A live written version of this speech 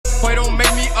Boy, don't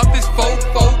make me up this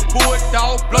fofo.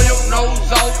 Bulldog, blow your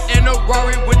nose off. In a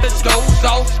Rari with the stoves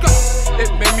off. It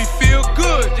made me feel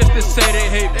good just to say they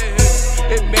hate me.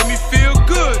 It made me feel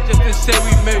good just to say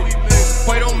we made it.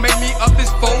 Boy, don't make me up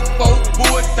this fofo.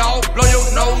 Bulldog, blow your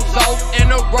nose off. In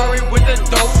a Rari with the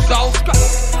stoves off.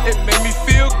 It made me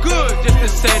feel good just to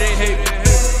say they hate me.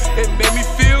 It made me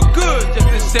feel good just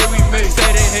to say we made it. Say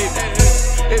they hate me.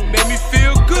 It made me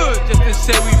feel good just to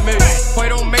say we made it. Boy,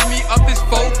 don't make me up this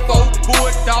fofo.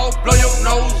 Bulldog, blow your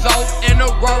nose off. In a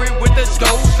Rari with the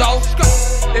stoves off.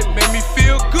 It made me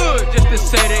feel good just to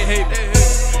say they hate me.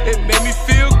 It made me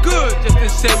feel good just to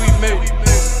say we made it.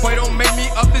 Boy, don't make me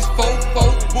up this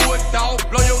fofo. Bulldog,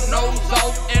 blow your nose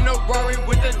off. In a Rari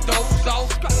with the stoves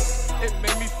off.